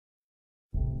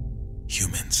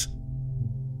Humans.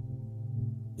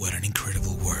 What an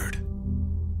incredible word.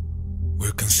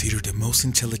 We're considered the most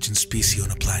intelligent species on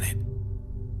the planet.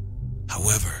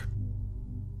 However,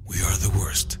 we are the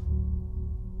worst.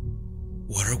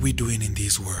 What are we doing in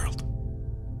this world?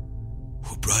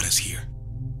 Who brought us here?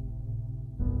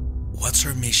 What's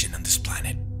our mission on this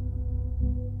planet?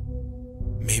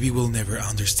 Maybe we'll never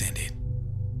understand it.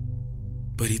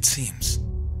 But it seems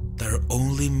that our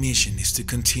only mission is to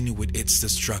continue with its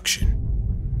destruction.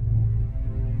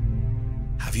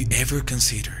 Have you ever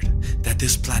considered that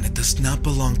this planet does not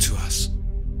belong to us?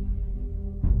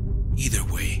 Either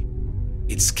way,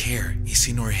 its care is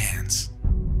in our hands.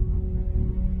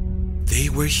 They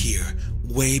were here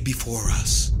way before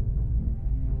us,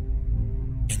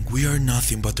 and we are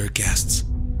nothing but their guests.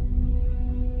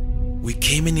 We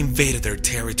came and invaded their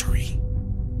territory,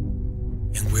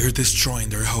 and we're destroying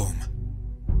their home.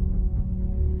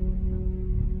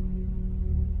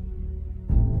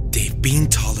 They've been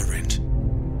tolerant.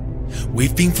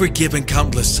 We've been forgiven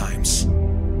countless times,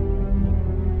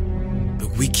 but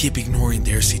we keep ignoring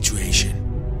their situation.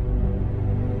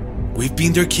 We've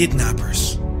been their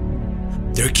kidnappers,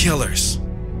 their killers.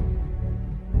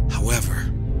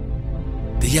 However,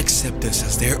 they accept us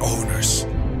as their owners.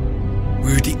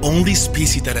 We're the only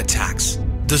species that attacks,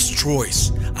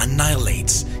 destroys,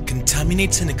 annihilates,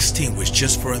 contaminates and extinguishes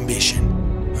just for ambition,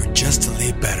 or just to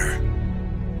live better.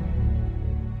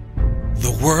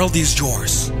 The world is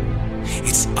yours.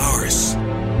 It's ours.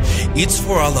 It's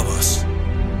for all of us.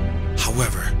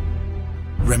 However,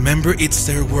 remember it's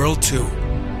their world too.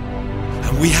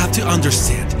 And we have to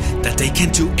understand that they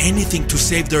can't do anything to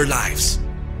save their lives,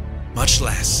 much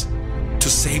less to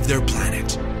save their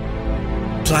planet.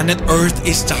 Planet Earth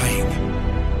is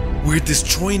dying. We're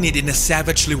destroying it in a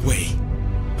savagely way,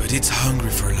 but it's hungry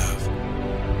for love.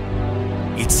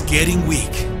 It's getting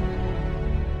weak.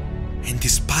 And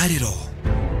despite it all,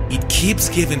 it keeps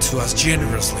giving to us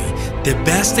generously the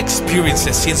best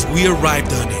experiences since we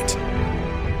arrived on it.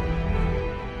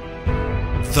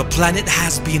 The planet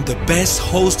has been the best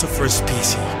host of our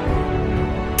species.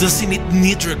 Doesn't it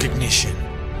need recognition?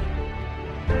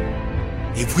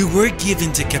 If we were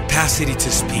given the capacity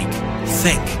to speak,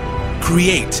 think,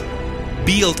 create,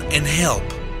 build and help,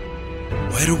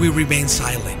 why do we remain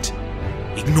silent,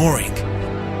 ignoring,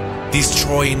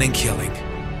 destroying and killing?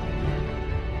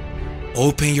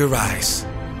 Open your eyes.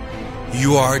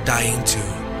 You are dying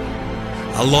too,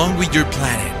 along with your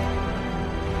planet.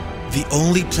 The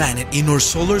only planet in our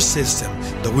solar system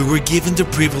that we were given the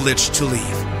privilege to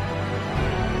live.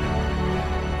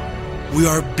 We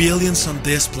are billions on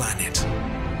this planet.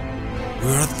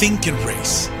 We are a thinking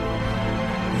race.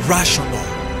 Rational.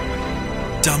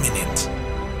 Dominant.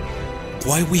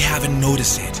 Why we haven't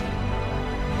noticed it?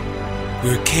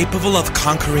 We're capable of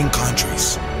conquering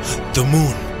countries, the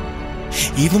moon,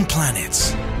 even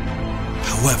planets.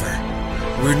 However,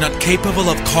 we're not capable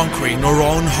of conquering our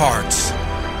own hearts.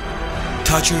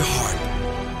 Touch your heart.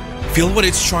 Feel what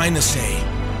it's trying to say.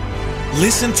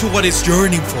 Listen to what it's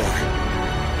yearning for.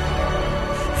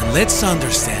 And let's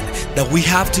understand that we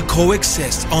have to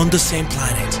coexist on the same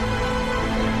planet.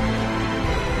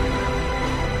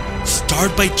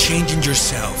 Start by changing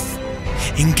yourself.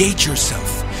 Engage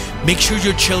yourself. Make sure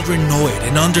your children know it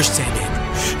and understand it.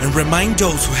 And remind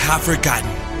those who have forgotten.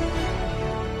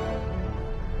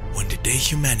 When the day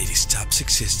humanity stops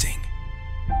existing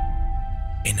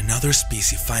and another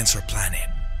species finds our planet,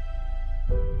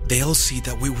 they'll see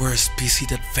that we were a species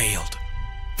that failed,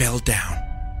 fell down,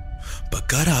 but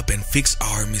got up and fixed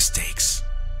our mistakes.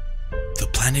 The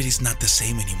planet is not the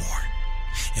same anymore,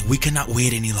 and we cannot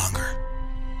wait any longer.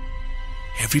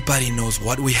 Everybody knows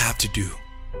what we have to do.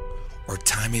 Our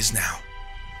time is now.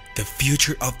 The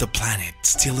future of the planet is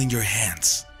still in your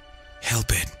hands.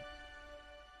 Help it.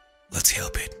 Let's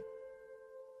help it.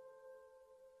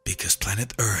 Because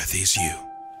planet Earth is you.